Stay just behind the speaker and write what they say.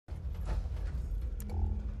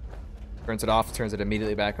Turns it off, turns it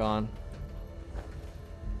immediately back on.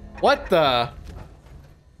 What the?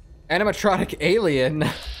 Animatronic alien.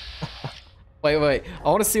 Wait. I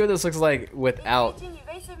want to see what this looks like without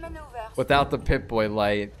the Pip-Boy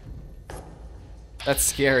light. That's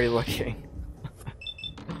scary looking.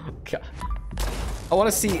 God. I want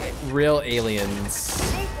to see real aliens.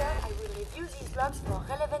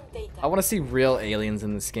 I want to see real aliens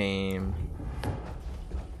in this game.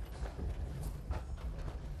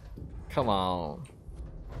 Come on.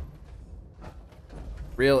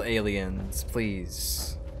 Real aliens,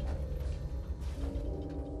 please.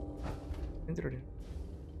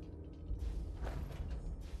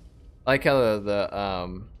 I like how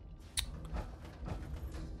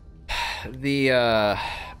the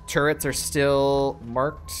turrets are still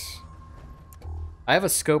marked. I have a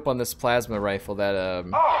scope on this plasma rifle that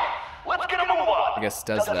let's get a move on. I guess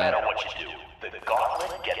does Doesn't that. matter what you do. The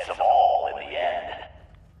Gauntlet gets them all in the end.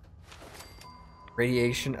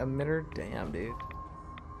 Radiation emitter? Damn, dude.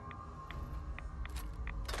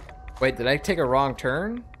 Wait, did I take a wrong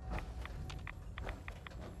turn?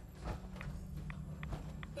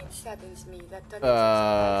 It saddens me that the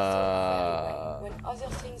when other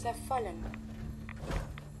things have fallen.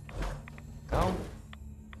 No.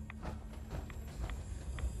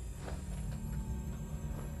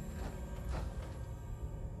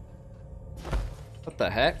 What the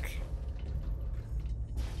heck?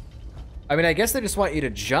 I mean, I guess they just want you to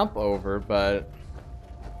jump over, but...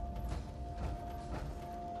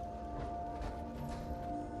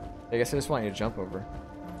 I guess I just want you to jump over.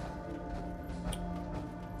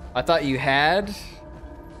 I thought you had...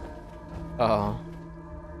 Oh.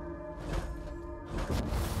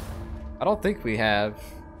 I don't think we have.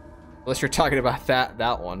 Unless you're talking about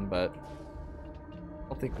that one, but... I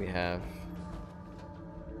don't think we have.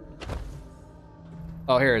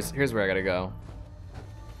 Oh, here's where I gotta go.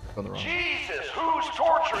 Going the wrong. Jesus, who's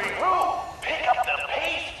torturing who? Pick up the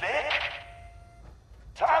pace, Vic.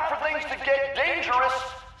 Time for things to get dangerous.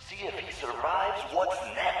 See if he survives what's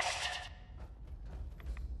next.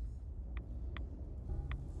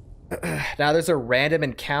 Now there's a random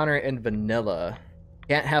encounter in vanilla.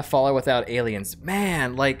 Can't have Fallout without aliens.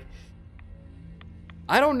 Man, like,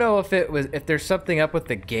 I don't know if there's something up with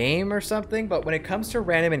the game or something, but when it comes to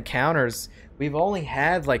random encounters, we've only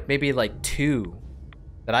had like maybe like 2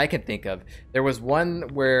 that I can think of. There was one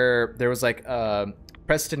where there was like a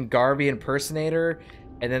Preston Garvey impersonator,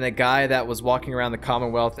 and then a guy that was walking around the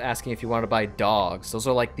Commonwealth asking if you wanted to buy dogs. Those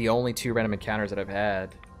are like the only 2 random encounters that I've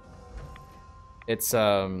had. It's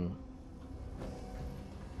and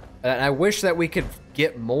I wish that we could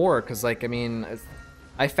get more, because like, I mean,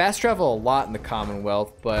 I fast travel a lot in the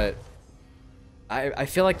Commonwealth, but I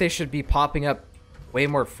feel like they should be popping up way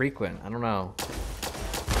more frequent. I don't know.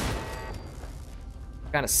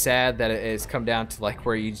 Kind of sad that it's come down to like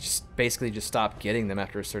where you just basically just stop getting them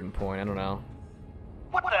after a certain point. I don't know.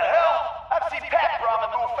 What the hell? I've seen Pat Brahman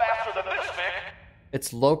move faster than this, Vic.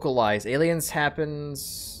 It's localized. Aliens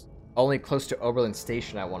happens only close to Oberlin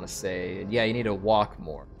Station, I want to say. And yeah, you need to walk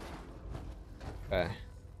more. Okay.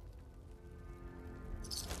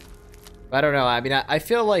 I don't know. I mean, I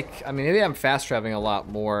feel like, I mean, maybe I'm fast traveling a lot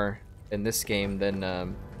more in this game than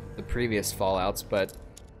the previous Fallouts, but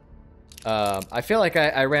I feel like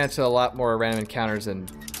I ran into a lot more random encounters in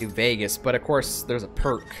New Vegas, but of course there's a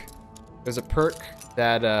perk. There's a perk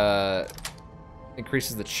that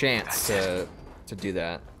increases the chance to do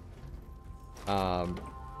that.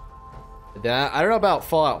 Then I don't know about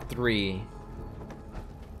Fallout 3,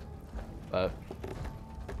 but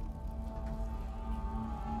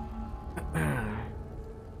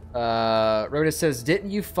Rhoda says,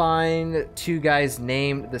 didn't you find 2 guys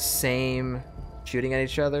named the same shooting at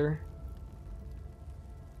each other?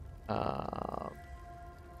 I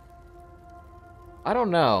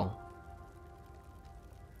don't know.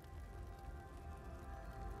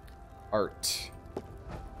 Art.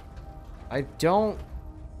 I don't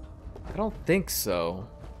think so.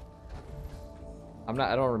 I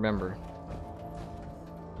don't remember.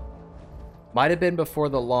 Might have been before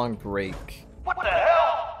the long break. What the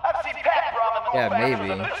hell? I've seen Pat Brahman move faster maybe.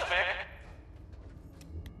 than this, Vic.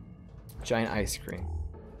 Giant ice cream.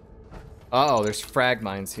 Uh-oh, there's frag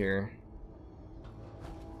mines here.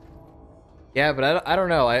 Yeah, but I don't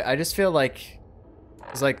know. I just feel like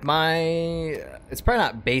it's like it's probably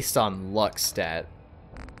not based on luck stat.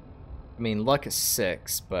 I mean, luck is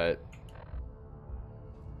 6, but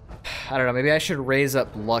I don't know. Maybe I should raise up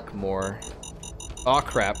luck more. Oh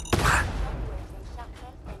crap.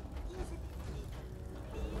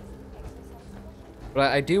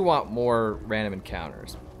 But I do want more random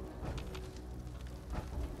encounters.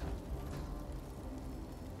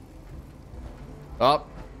 Oh.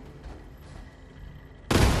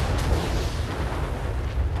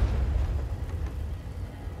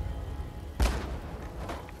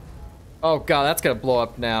 Oh god, that's gonna blow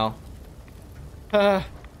up now. They're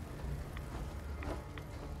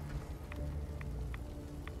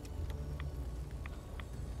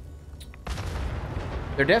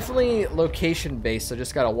definitely location based, so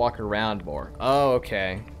just gotta walk around more. Oh,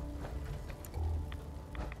 okay.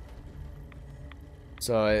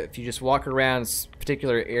 So if you just walk around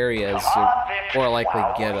particular areas, you're more likely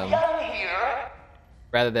to get them.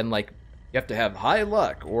 Rather than like, you have to have high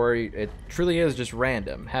luck, or it truly is just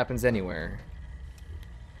random. Happens anywhere.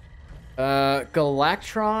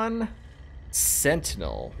 Galactron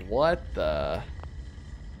Sentinel. What the?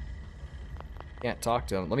 Can't talk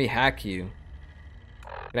to him. Let me hack you.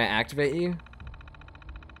 Can I activate you?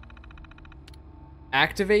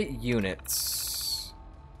 Activate units.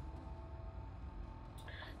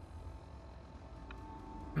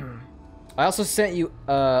 I also sent you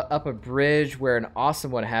up a bridge where an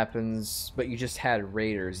awesome one happens, but you just had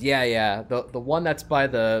raiders. Yeah. The one that's by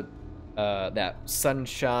the that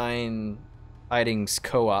Sunshine Tidings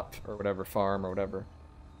co-op or whatever farm or whatever.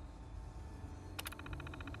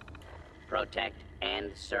 Protect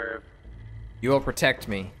and serve. You will protect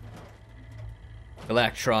me.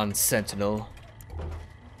 Galactron Sentinel.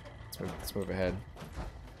 Let's move ahead.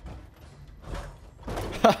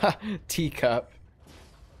 Teacup.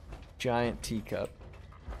 Giant teacup.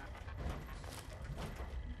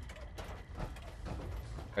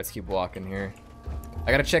 Let's keep walking here.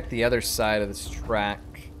 I gotta check the other side of this track.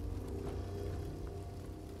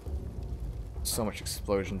 So much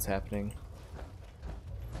explosions happening.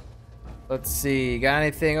 Let's see, got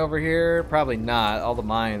anything over here? Probably not. All the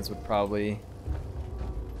mines would probably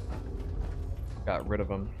got rid of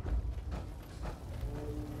them.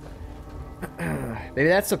 Maybe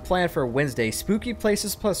that's the plan for Wednesday. Spooky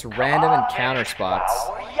places plus random encounter spots.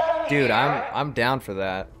 Dude, I'm down for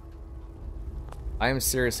that. I am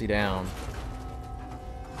seriously down.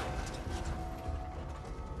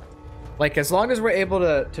 Like, as long as we're able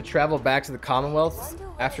to travel back to the Commonwealth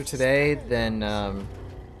after today, then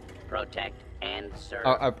Protect and serve.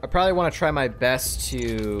 I probably want to try my best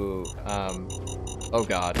to oh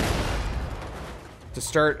god, to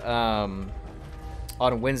start on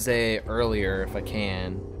Wednesday earlier if I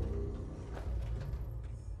can.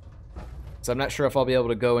 So I'm not sure if I'll be able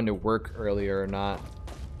to go into work earlier or not.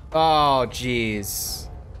 Oh jeez.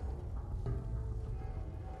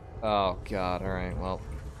 Oh god. All right. Well.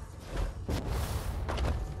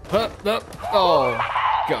 Oh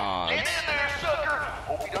god. Get in there, sucker!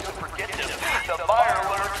 Hope he doesn't forget to beat the fire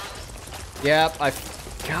alerts. Yep.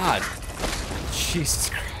 God. Jesus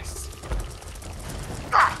Christ.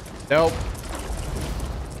 Nope.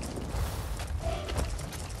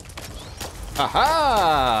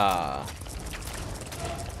 Aha!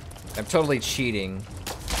 I'm totally cheating.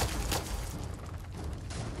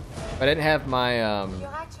 I didn't have my Your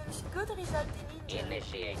actions could result in injury.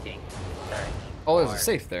 Initiating search. Oh, there's a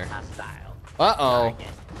safe there. Hostile. Uh-oh. Target.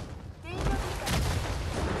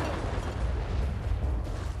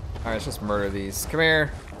 Alright, let's just murder these. Come here.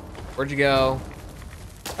 Where'd you go?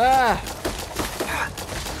 Ah!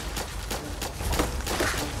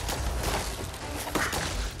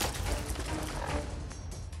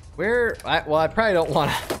 Where? Well, I probably don't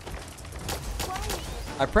want to.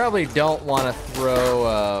 I probably don't want to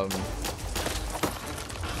throw.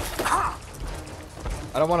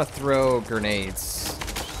 I don't want to throw grenades.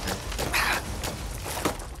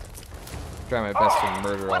 Try my best to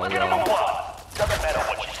murder all of y'all. Doesn't matter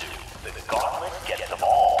what you do. The Gauntlet gets them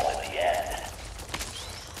all in the end.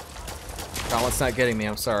 Gauntlet's not getting me.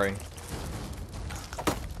 I'm sorry.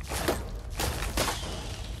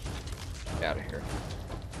 Get out of here.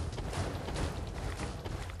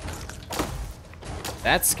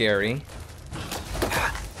 That's scary.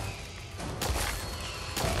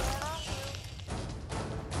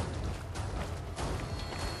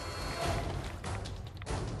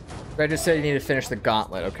 I just said you need to finish the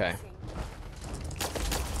gauntlet. Okay.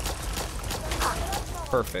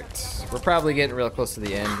 Perfect. We're probably getting real close to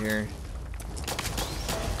the end here.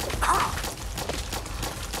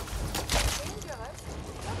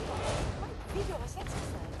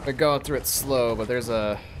 We're going through it slow, but there's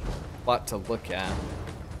a lot to look at.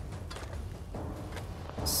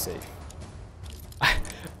 Safe.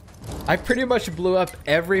 I pretty much blew up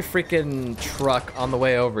every freaking truck on the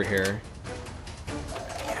way over here.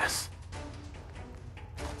 Yes.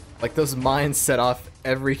 Like those mines set off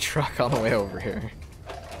every truck on the way over here.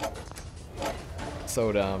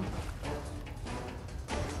 So dumb.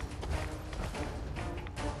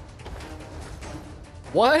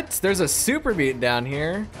 What? There's a super meat down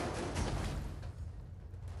here.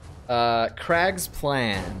 Craig's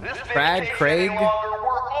plan. This Crag, takes Craig? any longer,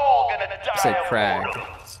 we're all gonna die Say of Crag. boredom.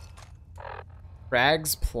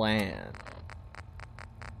 Craig's plan.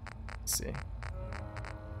 Let's see.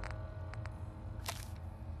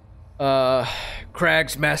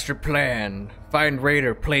 Craig's master plan. Find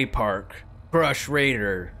Raider play park. Crush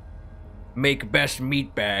Raider. Make best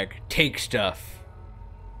meat bag. Take stuff.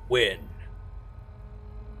 Win.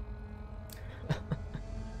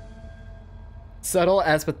 Subtle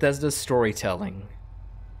as Bethesda's storytelling.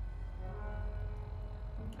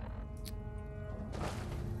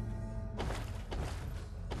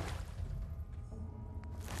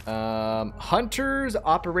 Hunters,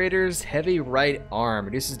 operators, heavy right arm.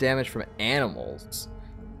 Reduces damage from animals.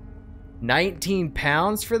 19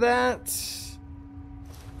 pounds for that?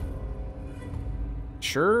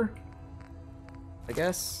 Sure. I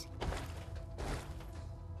guess.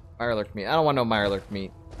 Mirelurk meat. I don't want no Mirelurk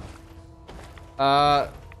meat.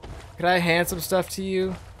 Could I hand some stuff to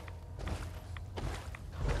you?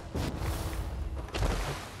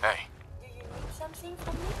 Hey. Do you need something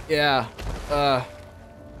from me? Yeah.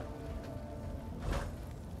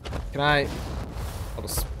 Can I?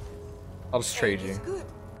 I'll just trade you. It's good.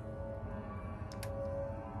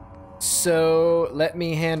 So let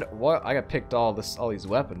me hand. What? I got picked all these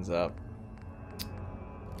weapons up.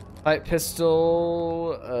 Light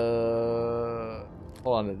pistol.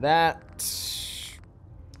 Hold on to that.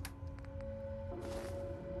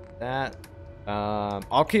 That.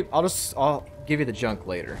 I'll give you the junk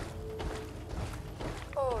later.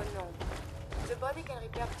 Oh no. The body can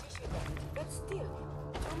repair tissue damage, but still,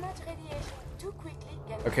 too much radiation too quickly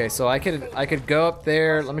can. Okay, so I could go up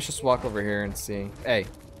there. Let me just walk over here and see. Hey.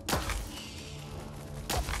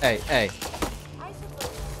 Hey, hey. I suppose.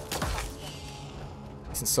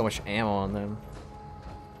 There's so much ammo on them.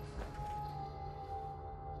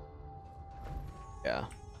 Yeah.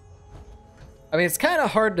 I mean, it's kind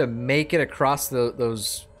of hard to make it across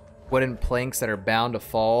those wooden planks that are bound to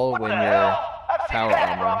fall What when the you're hell? I've seen power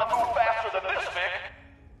that armor. ramen move faster than this, Vic.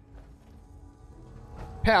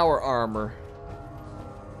 Power armor.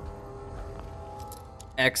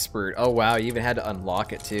 Expert. Oh wow, you even had to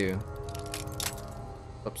unlock it too.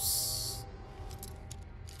 Oops.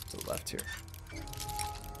 To the left here.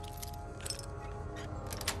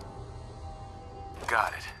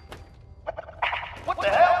 Got it. What the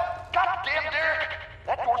hell? Goddamn, Derek!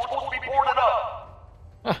 That door's supposed to be boarded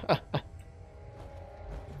up.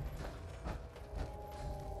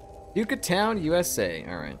 Nuka-Town, USA.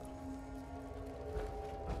 Alright.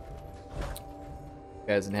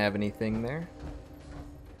 Doesn't have anything there.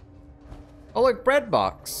 Oh look, bread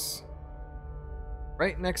box.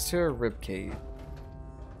 Right next to a ribcage.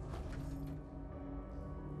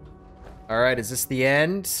 Alright, is this the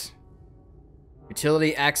end?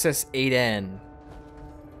 Utility access 8N.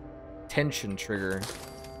 Tension trigger.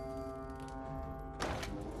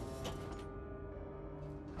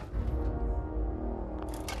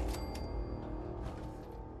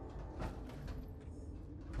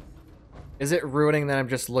 Is it ruining that I'm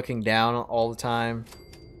just looking down all the time?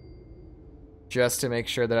 Just to make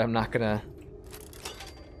sure that I'm not gonna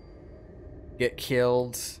get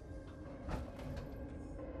killed?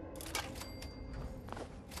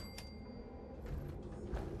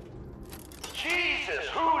 Jesus,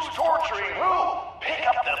 who's torturing who? Pick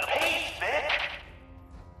up the pace, Vic.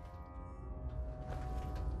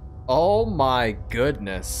 Oh my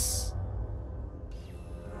goodness.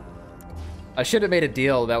 I should have made a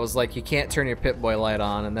deal that was like, you can't turn your Pip-Boy light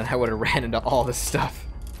on, and then I would have ran into all this stuff.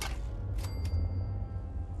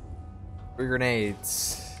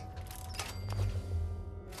 Grenades.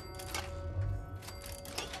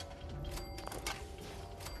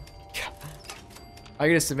 I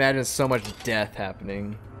can just imagine so much death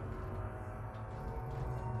happening.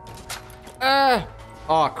 Ah!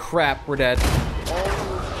 Oh crap, we're dead.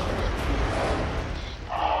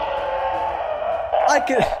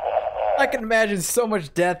 I can imagine so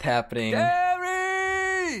much death happening.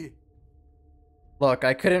 Gary! Look,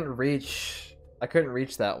 I couldn't reach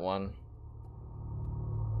that one.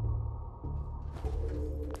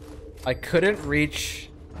 I couldn't reach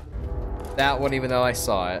that one even though I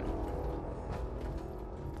saw it.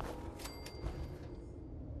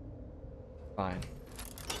 Fine.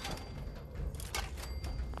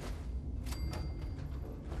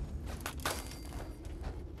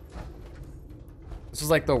 This is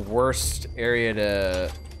like the worst area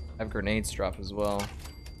to have grenades drop as well.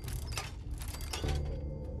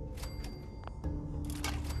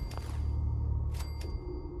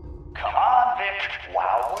 Come on, Vic,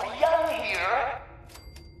 while we're young here.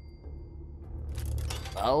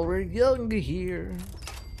 while we're younger here.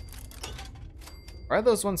 Why are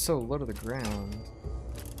those ones so low to the ground?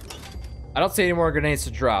 I don't see any more grenades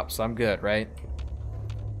to drop, so I'm good, right?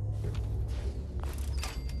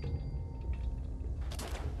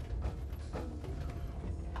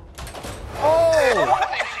 Everyone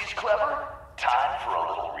thinks he's clever. Time for a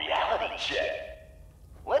little reality check.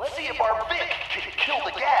 Let's see if our Vic can kill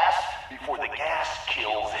the gas before the gas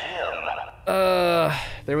kills him.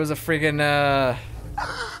 There was a friggin'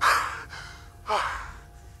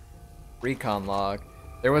 recon log.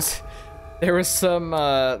 There was some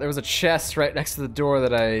there was a chest right next to the door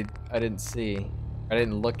that I didn't see. I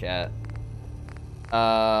didn't look at.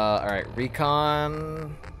 All right,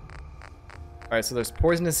 recon. All right, so there's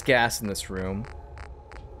poisonous gas in this room.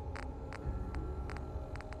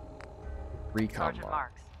 Recon Sergeant log.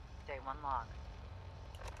 Marks, Day 1 log.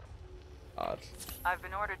 Odd. I've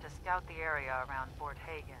been ordered to scout the area around Fort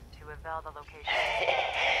Hagen to eval the location.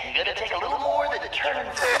 You're gonna take a little more than turning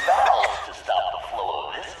some valves to stop the flow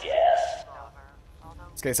of this gas.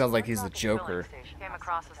 This guy sounds like he's the Joker. Came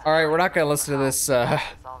across a All right, we're not gonna listen to this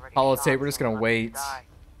holotape. We're just gonna wait.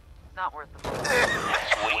 Not worth the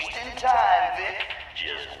Wasting time, Vic.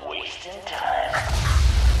 Just wasting time.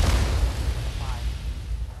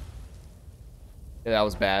 Yeah, that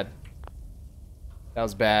was bad. That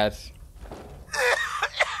was bad.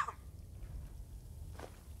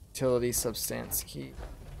 Utility substance key.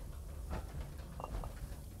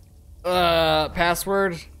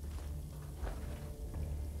 Password.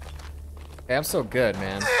 Hey, I'm so good,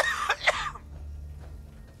 man.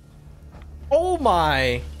 Oh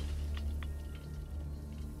my!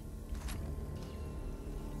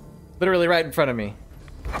 Literally right in front of me.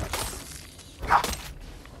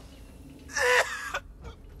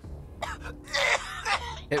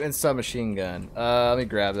 Hitman submachine gun. Let me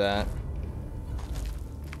grab that.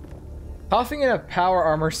 Coughing in a power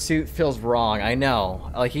armor suit feels wrong. I know.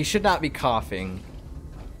 Like, he should not be coughing.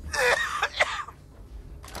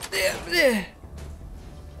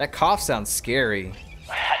 That cough sounds scary.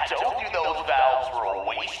 I told you those valves were a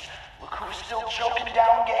waste. Look who's still choking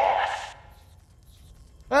down gas.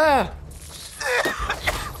 Ah!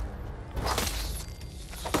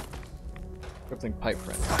 Crippling pipe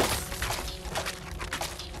print.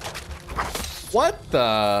 What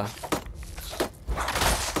the?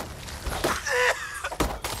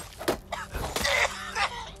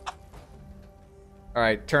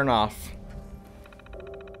 Alright, turn off.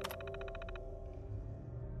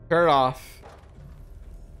 Turn it off.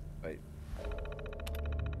 Wait.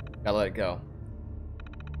 Gotta let it go.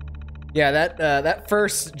 Yeah, that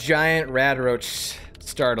first giant rad roach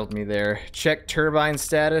startled me there. Check turbine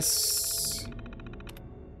status.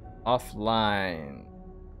 Offline.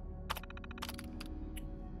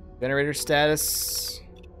 Generator status.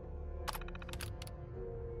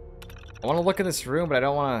 I want to look in this room, but I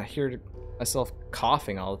don't want to hear myself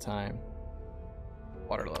coughing all the time.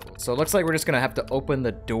 Water level. So it looks like we're just gonna have to open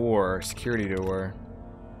the door, security door.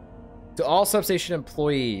 To all substation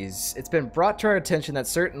employees, it's been brought to our attention that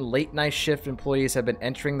certain late night shift employees have been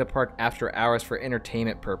entering the park after hours for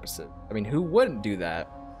entertainment purposes. I mean, who wouldn't do that?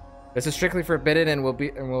 This is strictly forbidden and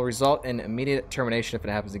will result in immediate termination if it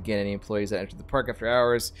happens again. Any employees that enter the park after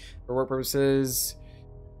hours for work purposes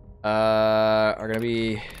are gonna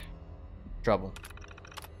be in trouble.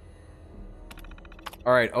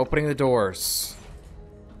 All right, opening the doors.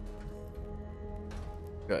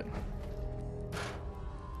 Good.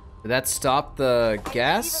 Did that stop the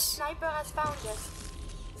gas? I believe a sniper has found us.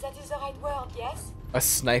 That is the right word, yes? A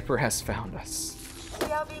sniper has found us. We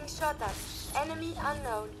are being shot at. Enemy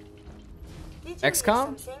unknown. Did you XCOM?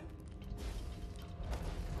 hear something?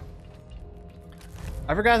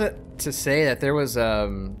 I forgot to say that there was a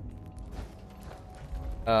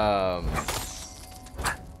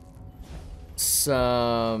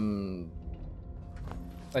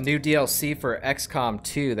new DLC for XCOM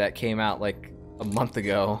 2 that came out like a month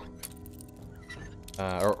ago.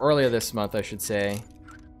 Or earlier this month, I should say.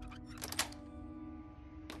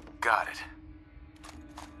 Got it.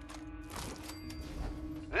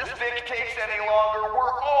 This Vic takes any longer,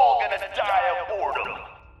 we're all gonna die of boredom.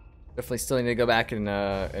 Definitely still need to go back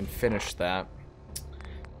and finish that.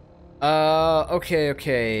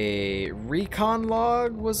 Okay. Recon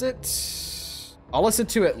log, was it? I'll listen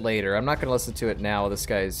to it later. I'm not gonna listen to it now. This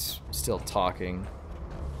guy's still talking.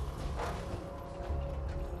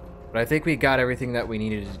 But I think we got everything that we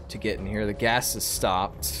needed to get in here. The gas is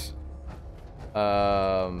stopped.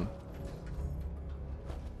 Bobby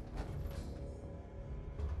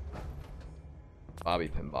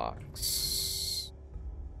pin box.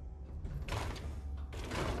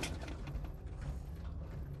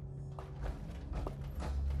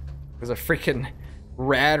 There's a freaking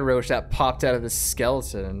rad roach that popped out of this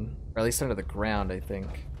skeleton. Or at least under the ground, I think.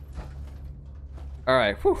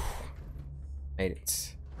 Alright, whew. Made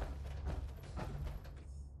it.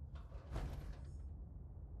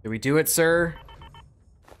 Did we do it, sir?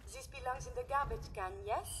 This belongs in the garbage can,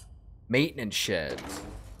 yes? Maintenance shed.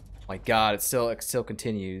 Oh my god, it still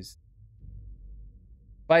continues.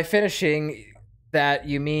 By finishing that,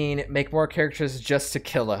 you mean make more characters just to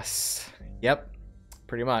kill us. Yep,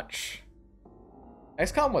 pretty much.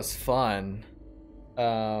 XCOM was fun.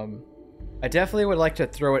 I definitely would like to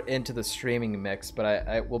throw it into the streaming mix, but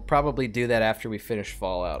I will probably do that after we finish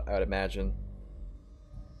Fallout, I would imagine.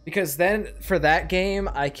 Because then, for that game,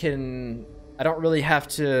 I don't really have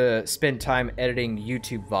to spend time editing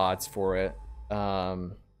YouTube VODs for it.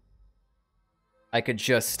 I could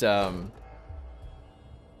just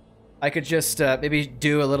maybe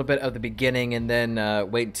do a little bit of the beginning and then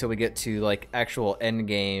wait until we get to like actual end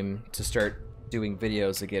game to start doing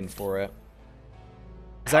videos again for it.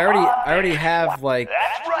 Cause I already have like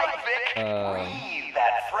That's right, Vic. Breathe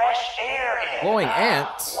that fresh air in. glowing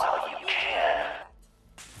ants. While you can.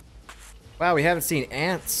 Wow, we haven't seen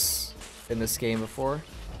ants in this game before.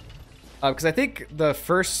 Because I think the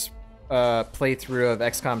first playthrough of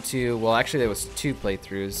XCOM 2, well, actually there was 2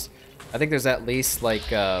 playthroughs. I think there's at least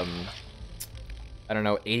like I don't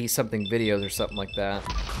know, 80-something videos or something like that.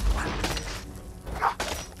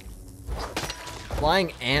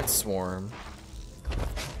 Flying ant swarm.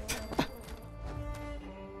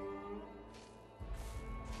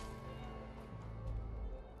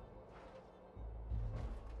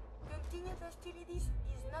 Continued hostilities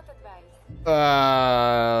is not advised.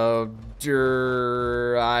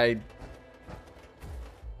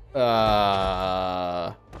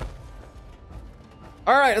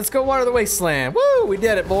 Alright, let's go water the wasteland. Woo! We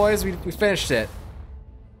did it, boys. We finished it.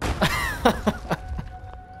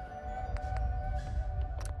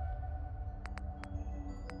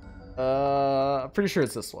 I'm pretty sure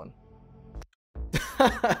it's this one.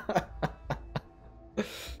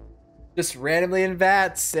 Just randomly in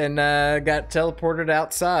vats and got teleported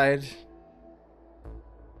outside.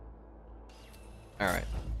 Alright.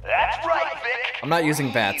 That's right, Vic. I'm not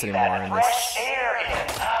using vats Breathe anymore that in this. fresh air in.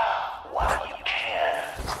 While you can.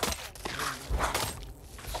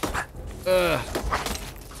 Ugh.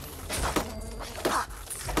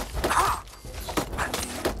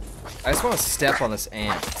 I just want to step on this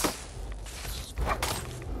ant.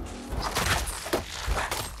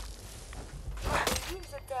 Give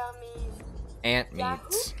the term is Ant meat. I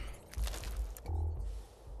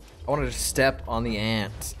want to just step on the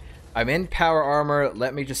ant. I'm in power armor.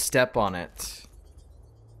 Let me just step on it.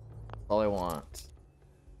 That's all I want.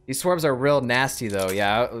 These swarms are real nasty, though.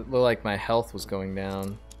 Yeah, it looked like my health was going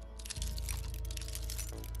down.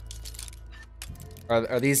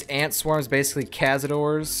 Are these ant swarms basically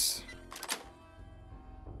cazadors?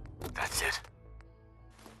 That's it.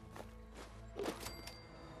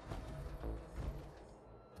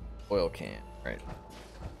 Oil can, right.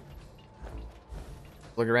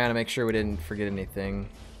 Look around to make sure we didn't forget anything.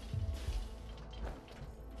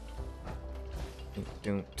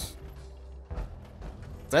 Don't. Is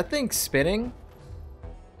that thing spinning?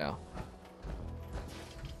 No.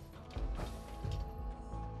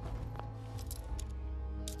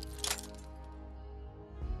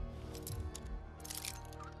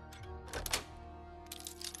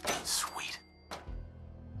 Sweet.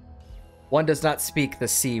 One does not speak the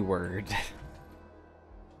C word.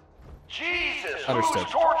 Jesus, Understood.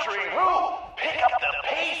 who's torturing who? Pick up the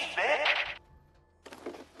pace, Vic.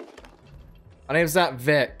 My name's not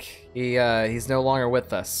Vic. He's no longer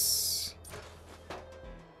with us.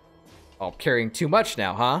 Oh, I'm carrying too much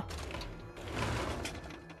now, huh?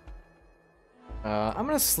 I'm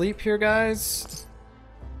gonna sleep here, guys.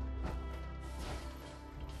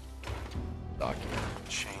 Document.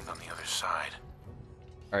 Chained on the other side.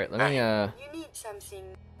 Alright, let me, you need something.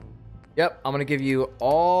 Yep, I'm gonna give you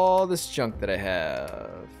all this junk that I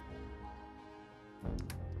have.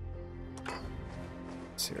 Let's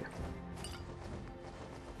see here.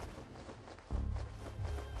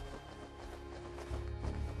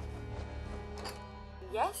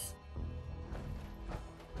 Yes?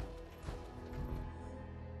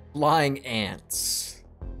 Flying ants.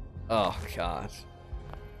 Oh, God.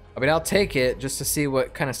 I mean, I'll take it just to see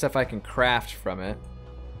what kind of stuff I can craft from it.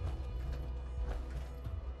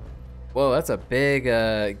 Whoa, that's a big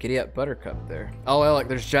giddy up buttercup there. Oh, well, like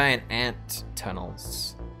there's giant ant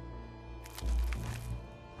tunnels.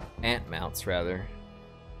 Ant mounts, rather.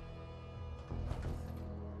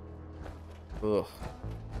 Ugh.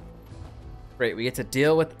 Great, we get to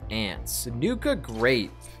deal with ants. Nuka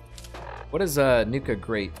grape. What is Nuka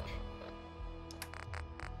grape?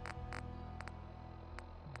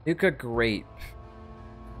 Nuka grape.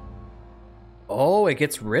 Oh, it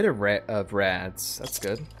gets rid of rads. That's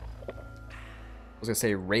good. I was gonna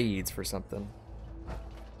say raids for something.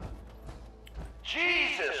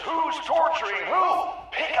 Jesus, who's torturing who?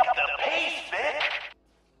 Pick up the pace, Vic!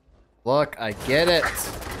 Look, I get it.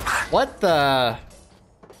 What the?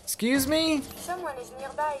 Excuse me? Someone is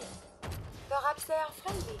nearby. Perhaps they are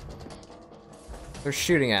friendly. They're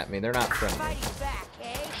shooting at me. They're not friendly. Fighting back,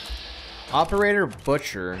 eh? Operator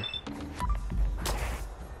Butcher.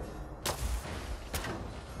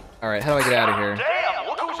 Alright, how do I get out of here? Damn,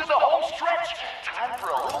 look who's in the home stretch! Time for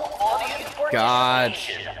a little audience God.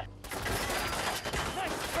 participation.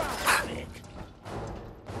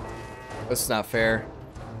 This is not fair.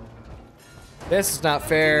 This is not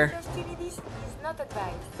fair. Hostilities is not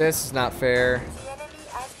advised. This is not fair. The enemy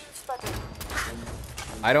has been spotted.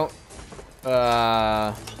 I don't...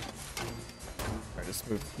 Alright, just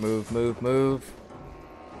move. We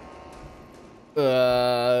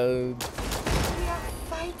are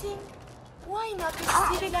fighting? Why not a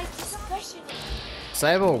civilized discussion? So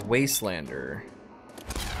I have a Wastelander.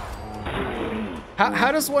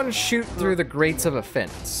 How does one shoot through the grates of a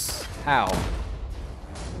fence? How?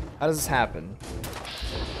 How does this happen?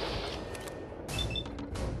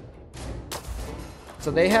 So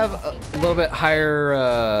they have a little bit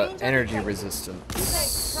higher energy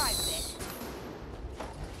resistance.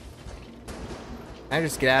 Can I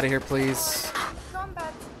just get out of here, please?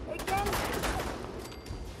 Combat again.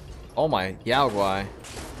 Oh my, Yao Guai.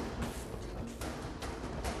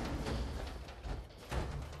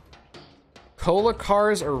 Cola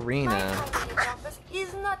Cars My Arena. primary purpose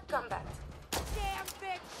is not combat. Damn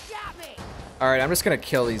big shot me! Alright, I'm just gonna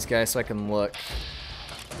kill these guys so I can look.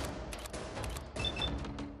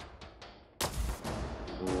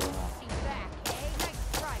 Fighting back, eh?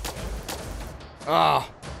 Nice try, Vic. Oh!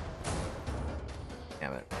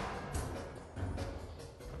 Damn it.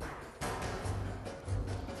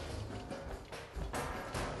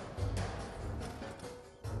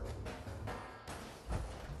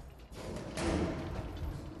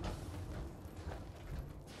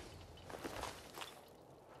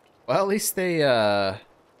 Well, at least they,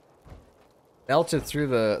 melted through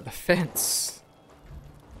the fence.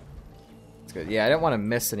 That's good. Yeah, I didn't want to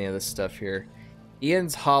miss any of this stuff here.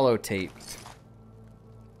 Ian's holotape.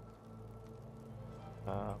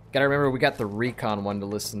 Gotta remember, we got the recon one to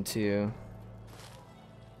listen to.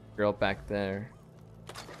 Girl back there.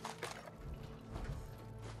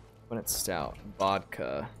 When it's stout.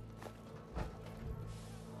 Vodka.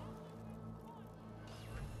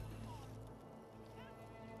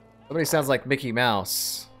 Somebody sounds like Mickey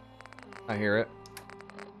Mouse. I hear it.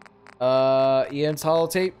 Ian's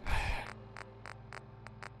holotape.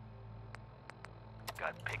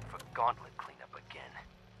 Got picked for Gauntlet cleanup again.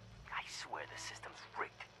 I swear the system's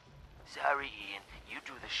rigged. Sorry, Ian. You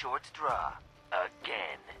drew the short straw.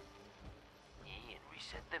 Again. Ian,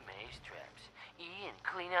 reset the maze traps. Ian,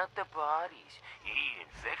 clean out the bodies. Ian,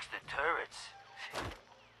 fix the turrets.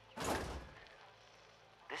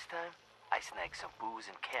 This time, I snagged some booze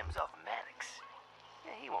and chems off Maddox.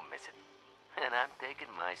 Yeah, he won't miss it. And I'm taking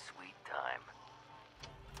my sweet time.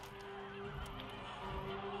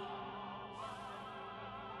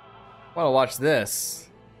 Wanna watch this?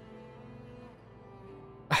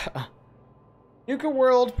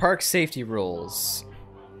 Nuka-World Park Safety Rules.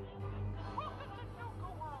 Welcome to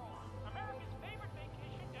Nuka-World, America's favorite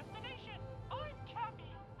vacation destination. I'm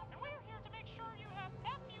Cappy, and we're here to make sure you have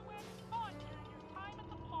FUN fun during your time at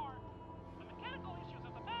the park. The mechanical issues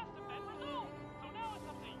of the past have been resolved, so now it's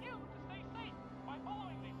up to you to stay safe by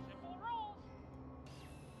following these simple rules.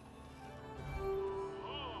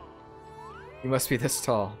 You must be this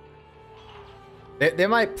tall. They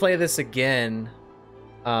might play this again,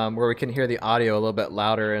 where we can hear the audio a little bit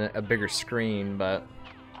louder and a bigger screen, but...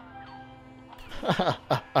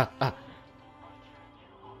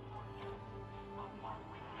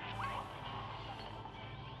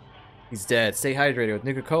 He's dead. Stay hydrated with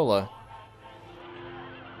Nuka-Cola.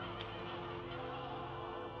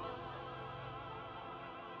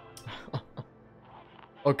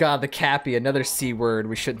 Oh god, the Cappy, another C word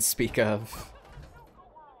we shouldn't speak of.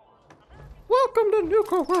 Welcome to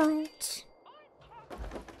Nuka-World!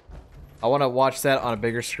 I want to watch that on a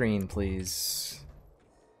bigger screen, please.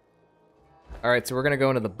 Alright, so we're going to go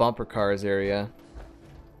into the bumper cars area.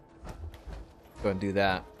 Go and do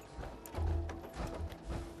that.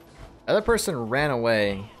 The other person ran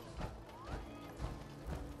away.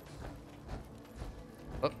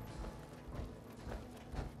 Oh.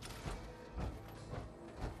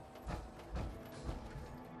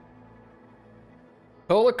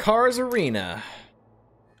 Cola Cars Arena.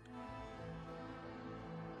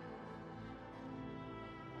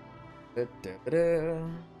 Da-da-da-da.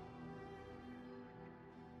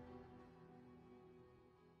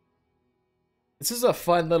 This is a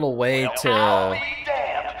fun little way to